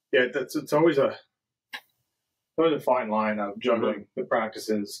 It's always a fine line of juggling the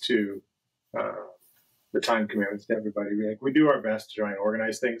practices to the time commitments to everybody. We do our best to try and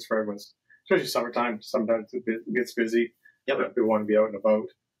organize things for everyone's, especially summertime. Sometimes it gets busy. We want to be out and about.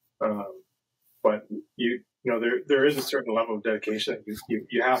 But there is a certain level of dedication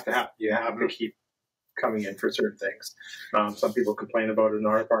you have to have. You have to keep coming in for certain things. Some people complain about it in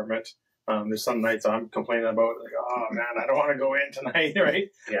our apartment. There's some nights I'm complaining about, like, oh man, I don't want to go in tonight, right?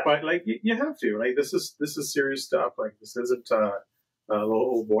 Yeah. But like you have to. Like this is serious stuff. Like this isn't a little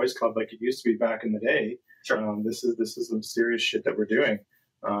old boys club like it used to be back in the day. Sure. This is some serious shit that we're doing,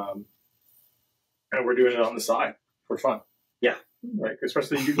 and we're doing it on the side for fun. Yeah. Like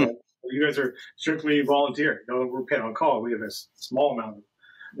especially you guys. You guys are strictly volunteer. You know, we're paid on call. We have a small amount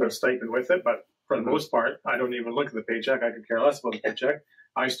of stipend with it, but for the most part, I don't even look at the paycheck. I could care less about the paycheck.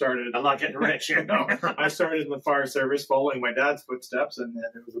 I'm not getting rich here. No, I started in the fire service following my dad's footsteps, and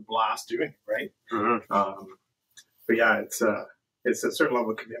it was a blast doing it, right? But yeah, it's a certain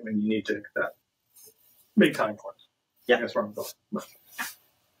level of commitment you need to that make time for it. Yeah, that's where I'm going.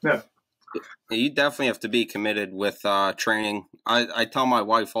 Yeah. You definitely have to be committed with training. I tell my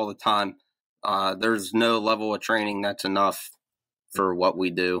wife all the time, there's no level of training that's enough for what we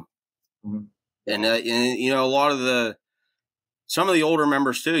do. And you know, a lot of some of the older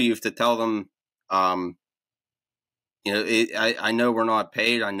members too, you have to tell them, you know, I know we're not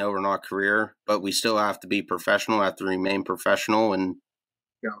paid, I know we're not career, but we still have to be professional, have to remain professional, and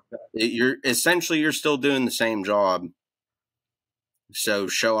you're still doing the same job. So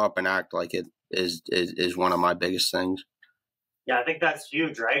show up and act like it is one of my biggest things. Yeah, I think that's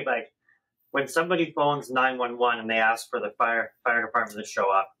huge, right? Like when somebody phones 911 and they ask for the fire department to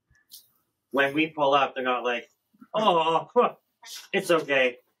show up, when we pull up, they're not like, oh, it's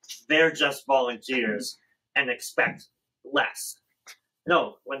okay. They're just volunteers and expect less.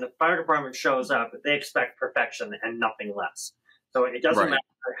 No, when the fire department shows up, they expect perfection and nothing less. So it doesn't matter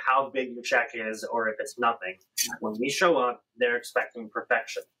how big the check is or if it's nothing. When we show up, they're expecting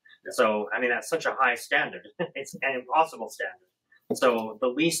perfection. Yeah. So, I mean, that's such a high standard. It's an impossible standard. So the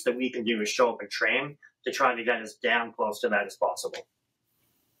least that we can do is show up and train to try to get as damn close to that as possible.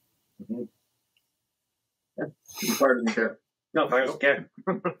 Fire doesn't care. No, fire doesn't care.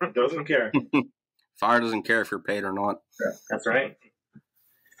 Doesn't care. Fire doesn't care if you're paid or not. Yeah. That's right.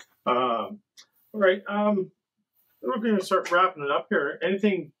 All right. We're going to start wrapping it up here.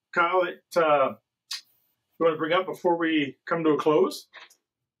 Anything, Kyle, that you want to bring up before we come to a close?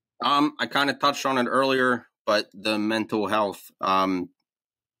 I kind of touched on it earlier, but the mental health.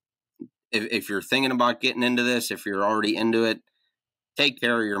 If you're thinking about getting into this, if you're already into it, take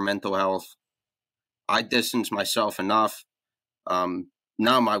care of your mental health. I distance myself enough.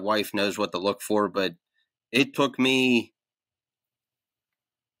 Now my wife knows what to look for, but it took me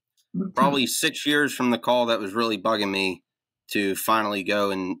probably 6 years from the call that was really bugging me to finally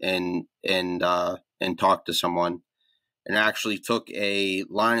go and talk to someone. And actually took a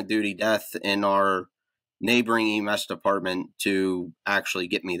line of duty death in our neighboring EMS department to actually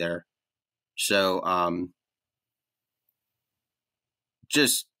get me there. So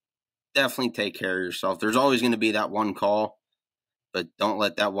just definitely take care of yourself. There's always going to be that one call, but don't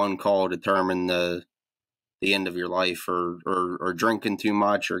let that one call determine the end of your life, or drinking too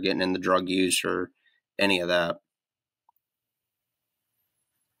much, or getting into drug use, or any of that.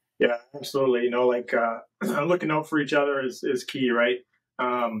 Yeah, absolutely. You know, like looking out for each other is key, right?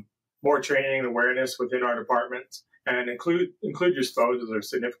 More training and awareness within our departments, and include your spouses or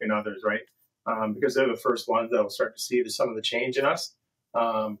significant others, right? Because they're the first ones that will start to see some of the change in us.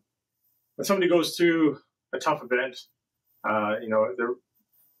 When somebody goes through a tough event, you know, they're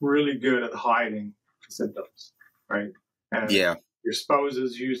really good at hiding symptoms, right? And your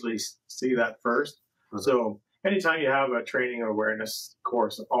spouses usually see that first. So anytime you have a training or awareness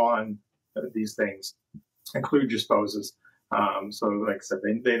course on these things, include your spouses. So like I said,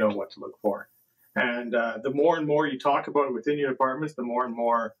 they know what to look for. And the more and more you talk about it within your departments, the more and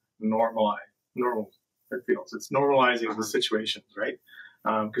more normal it feels. It's normalizing the situations, right?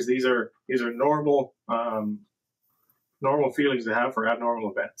 Because these are normal feelings to have for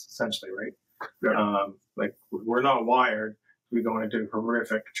abnormal events, essentially, right? Yeah. Like we're not wired to be going into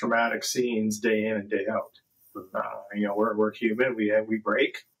horrific, traumatic scenes day in and day out. You know, we're human. We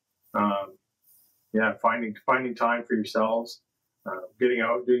break. Finding time for yourselves, getting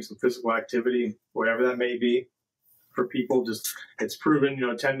out, doing some physical activity, whatever that may be. For people, it's proven, you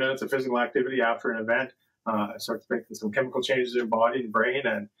know, 10 minutes of physical activity after an event starts making some chemical changes in your body and brain,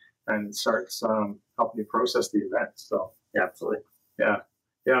 and starts helping you process the event. So yeah, absolutely.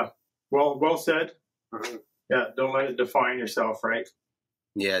 Yeah. Well said. Yeah, don't let it define yourself, right?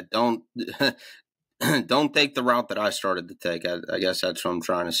 Yeah, don't don't take the route that I started to take. I guess that's what I'm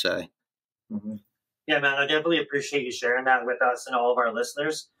trying to say. Yeah, man, I definitely appreciate you sharing that with us and all of our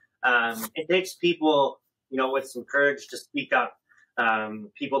listeners. It takes people, you know, with some courage to speak up.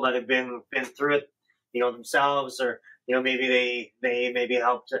 People that have been through it, you know, themselves, or, you know, maybe they maybe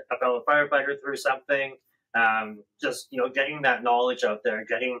helped a fellow firefighter through something. Just, you know, getting that knowledge out there,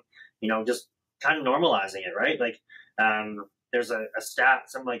 you know, just kind of normalizing it, right? Like, there's a stat,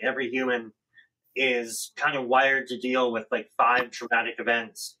 something like every human is kind of wired to deal with like 5 traumatic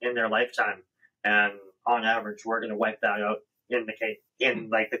events in their lifetime. And on average, we're going to wipe that out in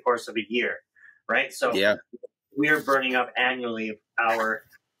like the course of a year, right? So yeah, we are burning up annually our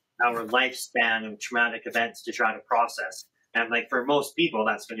our lifespan of traumatic events to try to process. And like for most people,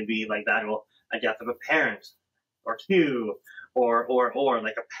 that's going to be like a death of a parent or two, or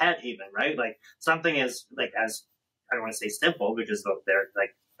like a pet even, right? Like something is like, as I don't want to say simple, because they're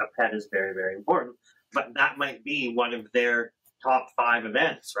like a pet is very, very important, but that might be one of their top 5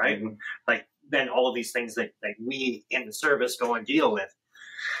 events, right? Mm-hmm. Like then all of these things that like we in the service go and deal with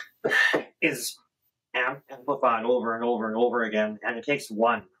is amplified over and over and over again, and it takes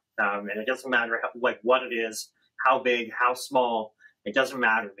one. And it doesn't matter what it is, how big, how small, it doesn't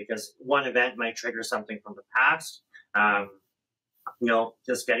matter, because one event might trigger something from the past.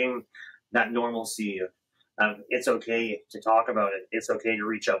 Just getting that normalcy of it's okay to talk about it. It's okay to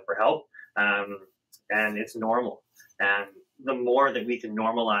reach out for help. And it's normal. And the more that we can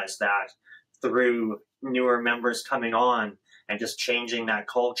normalize that through newer members coming on and just changing that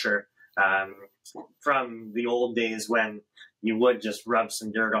culture, from the old days when you would just rub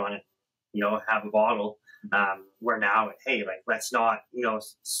some dirt on it, have a bottle, where now, hey, like, let's not,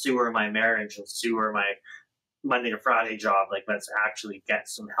 sewer my marriage and sewer my Monday to Friday job. Like, let's actually get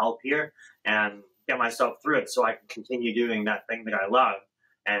some help here and get myself through it so I can continue doing that thing that I love.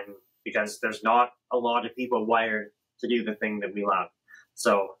 And because there's not a lot of people wired to do the thing that we love.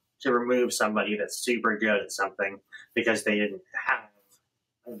 So to remove somebody that's super good at something because they didn't have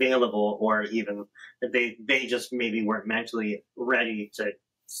available, or even they just maybe weren't mentally ready to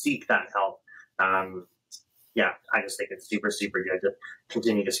seek that help. I just think it's super, super good to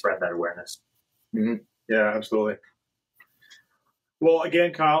continue to spread that awareness. Mm-hmm. Yeah, absolutely. Well,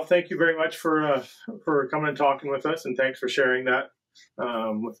 again, Kyle, thank you very much for coming and talking with us, and thanks for sharing that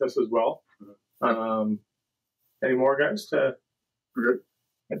with us as well. Any more, guys? Good.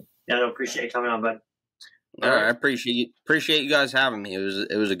 Yeah, I appreciate you coming on, bud. I appreciate you guys having me.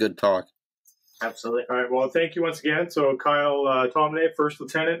 It was a good talk. Absolutely. All right. Well, thank you once again. So, Kyle Tomnay, First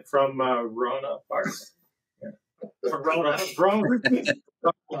Lieutenant from Rona Fire. From Rona. Thank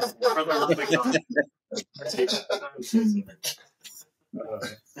you.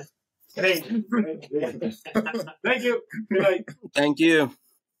 Thank you. Good night. Thank you.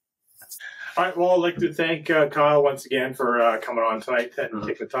 All right. Well, I'd like to thank Kyle once again for coming on tonight and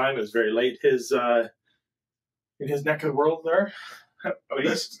taking the time. It was very late. In his neck of the world there. Oh,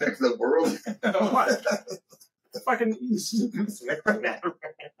 East neck of the world. What? Fucking east.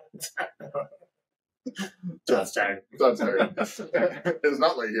 John's tired. John's tired. It's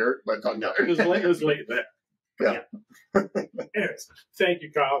not late here, but John's tired. It was late there. Yeah. Anyways, thank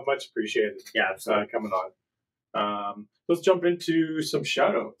you, Kyle. Much appreciated. Yeah, absolutely. Coming on. Let's jump into some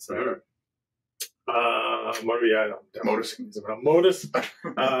shout outs. What are we at? Modus.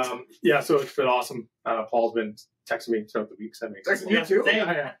 So it's been awesome. Paul's been texting me throughout the week. Texting you too?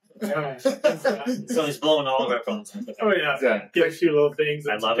 Yeah. So he's blowing all of our phones. Oh, yeah. Give a few little things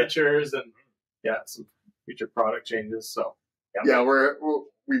and some pictures it. And some future product changes. So yeah,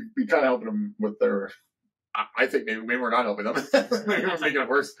 we kind of helping them with their. I think maybe we're not helping them. Maybe we're making it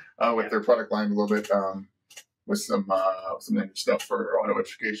worse with their product line a little bit. With some new stuff for auto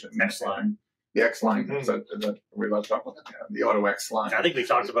education. X line. The X line. Is that we love to talk about that? Yeah, the auto X line. I think we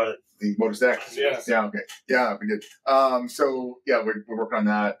talked about it. The Modus X. Yes. Yeah. Okay. Yeah, we did. So yeah, we're working on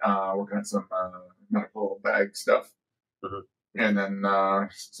that. Working on some medical bag stuff, and then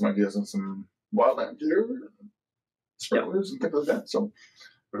some ideas on some wildland gear, sprinklers, and things like that. So,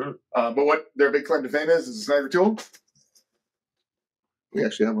 but what their big claim to fame is a sniper tool. We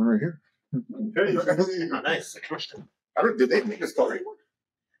actually have one right here. Oh, nice. Did they make this color anymore?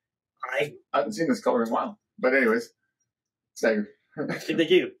 I haven't seen this color in a while. But anyways, Snagger. I think they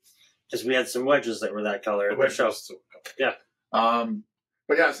do. Because we had some wedges that were that color at the show. Yeah.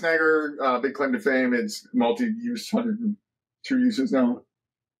 But yeah, Snagger, big claim to fame. It's multi-use, 102 uses now.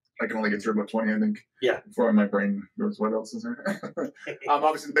 I can only get through about 20, I think. Yeah. Before my brain goes, what else is there?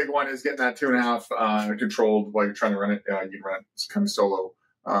 Obviously, the big one is getting that 2.5 controlled while you're trying to run it. You can run it kind of solo.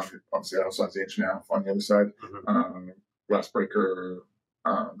 Obviously, it also has the 1.5 on the other side. Glass breaker,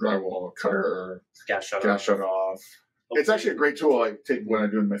 drywall cutter, gas shut off. It's actually a great tool I take when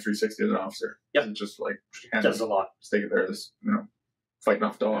I'm doing my 360 as an officer. Yep. It's just like does a lot. Stay there, just fighting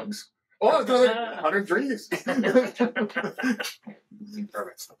off dogs. Oh, it's another 103s.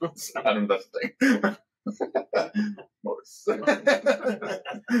 Perfect. I don't know if that's the thing. Modus.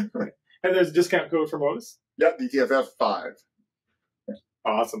 And there's a discount code for Modus? Yep, DTFF 5.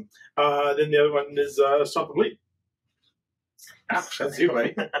 Awesome. Then the other one is Stop and Bleed. That's you,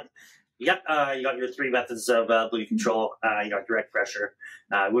 buddy. Yep, you got your 3 methods of bleed control. You got direct pressure,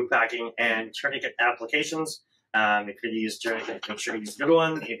 wound packing, and tourniquet applications. If you're going to use tourniquet, make sure you use a good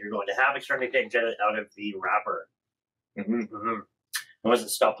one. If you're going to have a tourniquet, get it out of the wrapper. Was it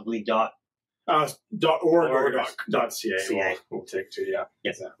stopthebleed dot? .org or .ca. .ca. We'll take to, yeah,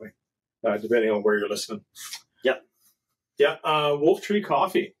 Yep. exactly. Depending on where you're listening. Yep. Yeah, Wolf Tree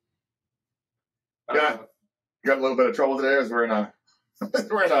Coffee. Yeah, got a little bit of trouble today. I was wearing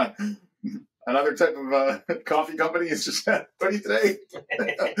another type of coffee company. It's just funny today.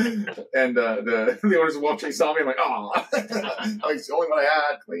 And the owners of Wolf Tree saw me. I'm like, oh, it's the only one I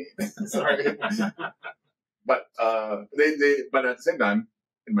had clean. Sorry. But but at the same time,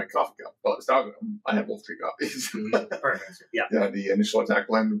 in my coffee cup, while I was talking to them, I had Wolf Tree coffees. Perfect. Yeah. Yeah, the initial attack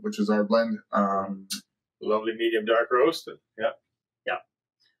blend, which is our blend. Lovely medium dark roast. Yeah.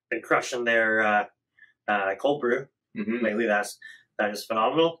 Been crushing their cold brew lately. That is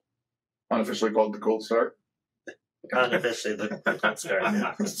phenomenal. Unofficially called the Cold Start. Unofficially the cold start.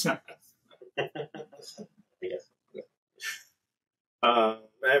 Yes. And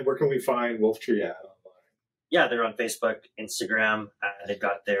where can we find Wolf Tree at online? Yeah, they're on Facebook, Instagram. They've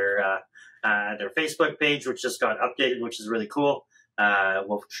got their Facebook page, which just got updated, which is really cool.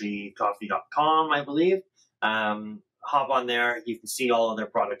 wolftreecoffee.com, I believe. Hop on there. You can see all of their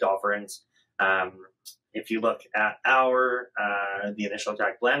product offerings. If you look at the initial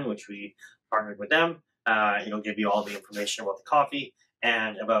attack blend, which we partnered with them, it'll give you all the information about the coffee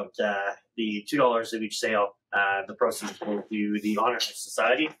and about the $2 of each sale. The proceeds go to the Honor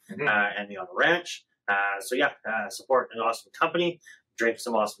Society and the Honor Ranch. Support an awesome company, drink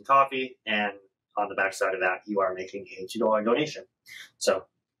some awesome coffee, and on the backside of that, you are making a $2 donation. So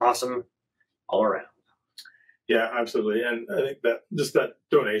awesome all around. Yeah, absolutely. And I think that just that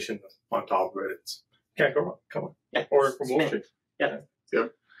donation on top of it, it's can't go wrong. Come on. Yeah. Or from Wolf Tree. Yeah.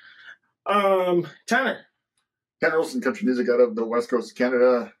 Yep. Tanner. Tanner Olson Country Music out of the West Coast of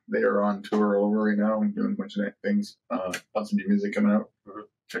Canada. They are on tour all over right now and doing a bunch of things. Lots of new music coming out.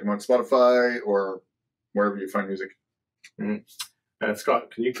 Check them out on Spotify or wherever you find music. And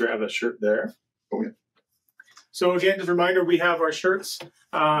Scott, can you grab that shirt there? Oh, yeah. So again, just a reminder, we have our shirts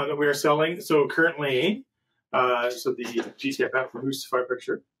that we are selling. So currently, the GTFF Moose Firefighter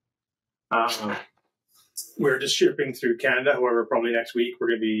shirt. We're just shipping through Canada. However, probably next week we're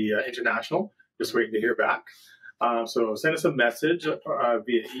going to be international. Just waiting to hear back. So send us a message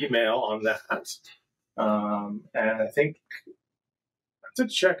via email on that. And I think to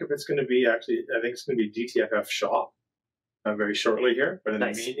check if it's going to be I think it's going to be DTFF shop very shortly here. But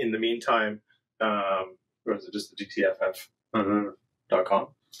in the meantime, or is it just the DTFF.com?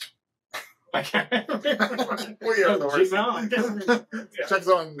 I can't remember. We are the worst. Check us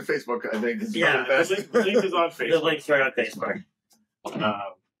on Facebook, I think. Yeah, the link is on Facebook. The link's right on Facebook.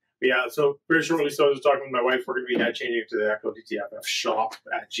 Yeah, so very shortly, so I was talking with my wife, we're going to be changing it to the Echo DTFF shop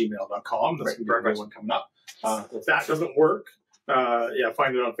at gmail.com. That's going to be the one coming up. If that doesn't work, find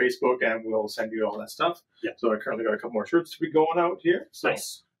it on Facebook and we'll send you all that stuff. Yeah. So I currently got a couple more shirts to be going out here. So,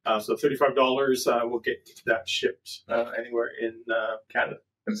 nice. So $35 will get that shipped anywhere in Canada.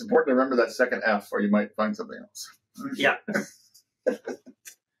 And it's important to remember that second F or you might find something else. Yeah.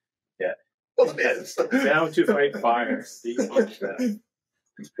 Yeah. Well, it is. Down to fight fire.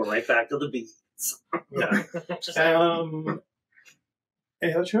 Go right back to the beats. Yeah.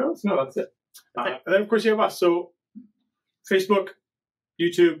 Any other shows? No, that's it. And then, of course, you have us. So, Facebook,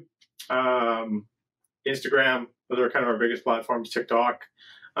 YouTube, Instagram, those are kind of our biggest platforms. TikTok.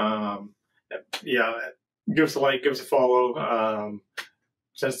 Give us a like, give us a follow.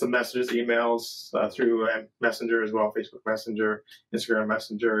 Send some messages, emails through Messenger as well, Facebook Messenger, Instagram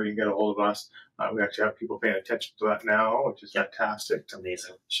Messenger. You can get a hold of us. We actually have people paying attention to that now, which is fantastic.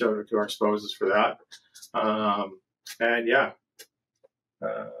 Amazing. Shout out to our exposers for that.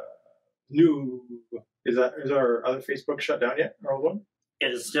 Is our other Facebook shut down yet? Our old one?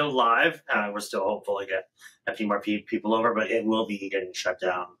 It is still live. We're still hopeful to get a few more people over, but it will be getting shut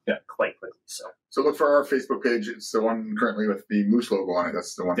down quite quickly. So look for our Facebook page. It's the one currently with the Moose logo on it.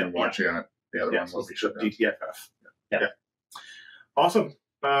 That's the one we're watching on it. The other one will be shut down. DTFF. Yeah. Awesome.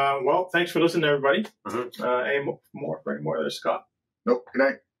 Well, thanks for listening, everybody. Any more there, Scott? Nope. Good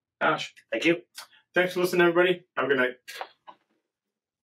night. Ash. Thank you. Thanks for listening, everybody. Have a good night.